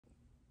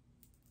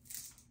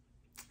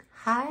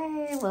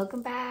Hi,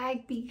 welcome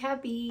back. Be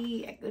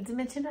happy.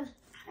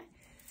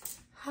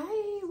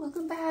 Hi,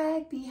 welcome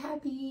back. Be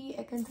happy.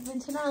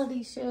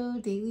 Dimensionality show,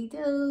 daily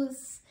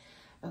dose.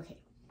 Okay,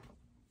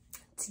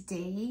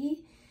 today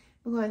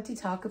we want to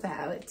talk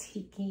about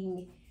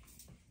taking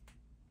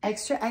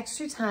extra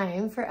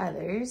time for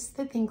others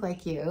that think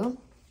like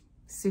you.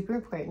 Super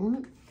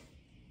important.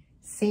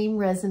 Same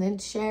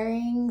resonance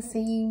sharing,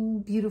 same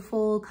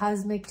beautiful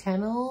cosmic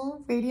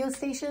channel radio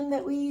station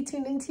that we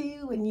tune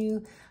into when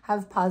you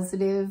have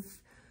positive,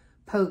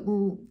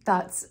 potent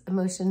thoughts,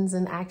 emotions,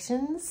 and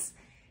actions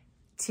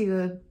to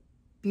a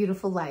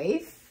beautiful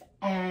life.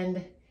 And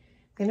I'm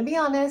gonna be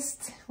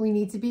honest, we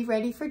need to be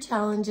ready for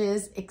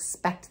challenges,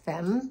 expect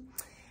them.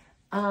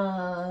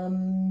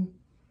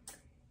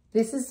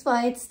 This is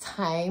why it's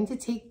time to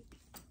take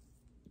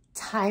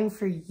time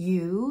for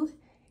you,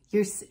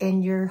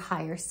 your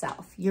higher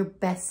self, your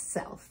best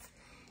self.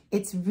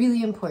 It's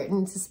really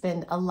important to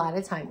spend a lot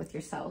of time with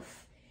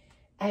yourself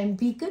and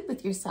be good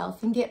with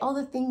yourself and get all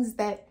the things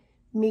that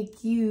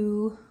make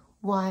you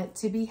want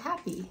to be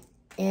happy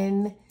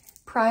in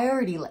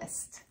priority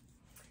list.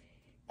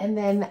 And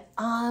then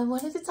I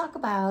wanted to talk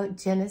about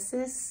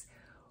Genesis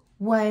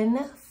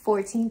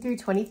 1:14 through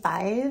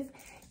 25.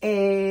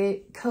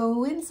 It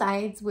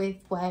coincides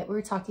with what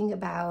we're talking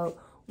about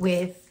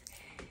with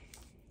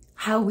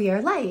how we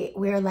are light.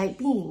 We are light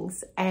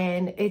beings.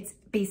 And it's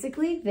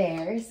basically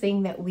there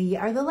saying that we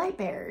are the light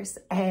bearers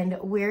and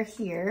we're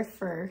here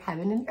for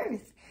heaven and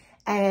earth.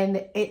 And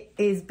it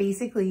is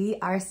basically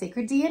our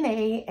sacred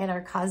DNA and our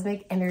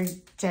cosmic,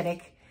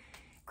 energetic,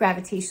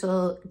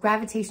 gravitational,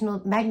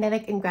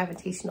 magnetic and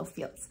gravitational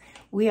fields.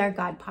 We are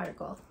God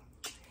particle.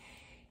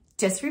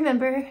 Just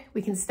remember,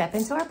 we can step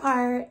into our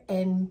part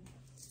and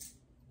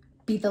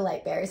be the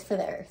light bearers for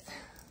the earth.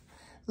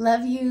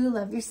 Love you,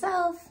 love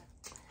yourself.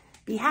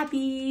 Be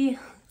happy.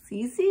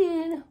 See you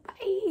soon.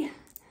 Bye.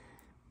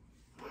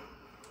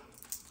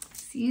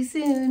 See you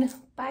soon.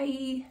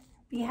 Bye.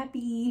 Be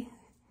happy.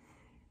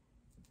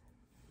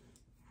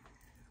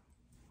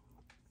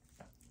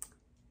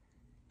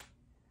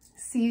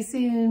 See you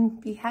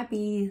soon. Be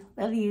happy.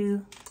 Love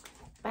you.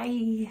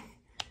 Bye.